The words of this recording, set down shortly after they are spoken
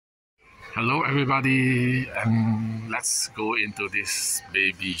Hello everybody, and let's go into this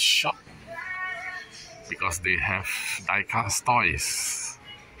baby shop because they have diecast toys.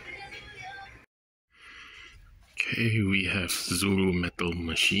 Okay, we have Zuru metal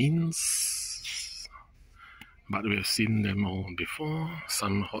machines, but we have seen them all before.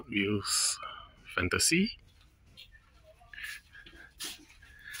 Some Hot Wheels Fantasy.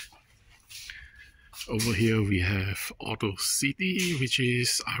 Over here we have Auto City, which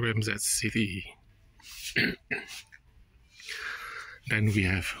is RMZ City. Then we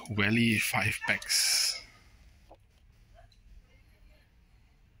have Valley 5 packs.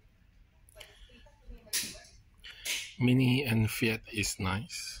 Mini and Fiat is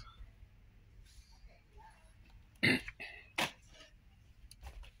nice.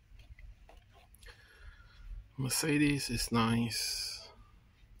 Mercedes is nice.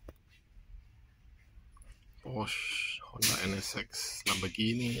 Porsche, Honda NSX,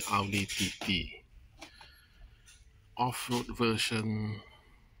 Lamborghini, Audi TT. Off-road version,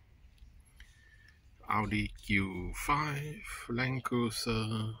 Audi Q5, Land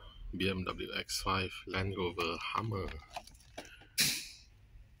Cruiser, BMW X5, Land Rover Hummer.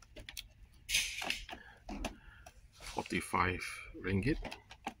 ₹45.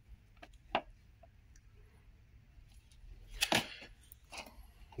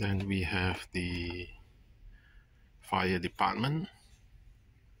 Then we have the fire department,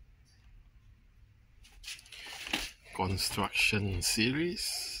 construction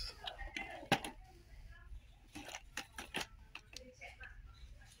series,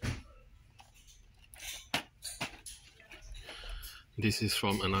 this is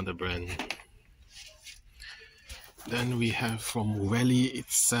from another brand. Then we have from Valley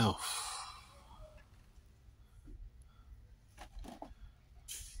itself,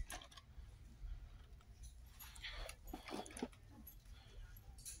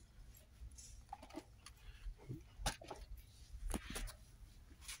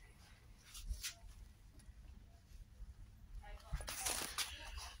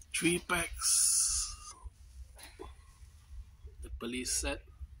 three packs, the police set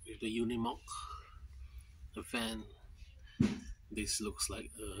with the Unimog, the van. This looks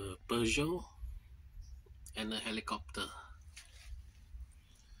like a Peugeot and a helicopter.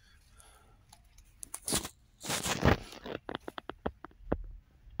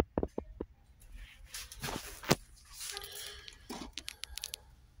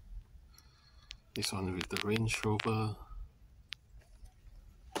 This one with the Range Rover.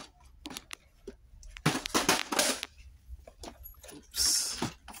 Oops.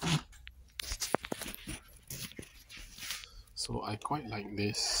 So I quite like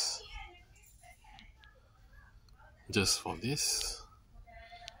this, just for this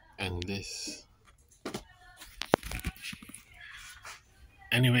and this.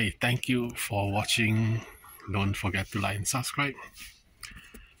 Anyway, thank you for watching. Don't forget to like and subscribe.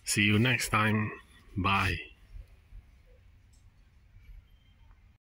 See you next time. Bye.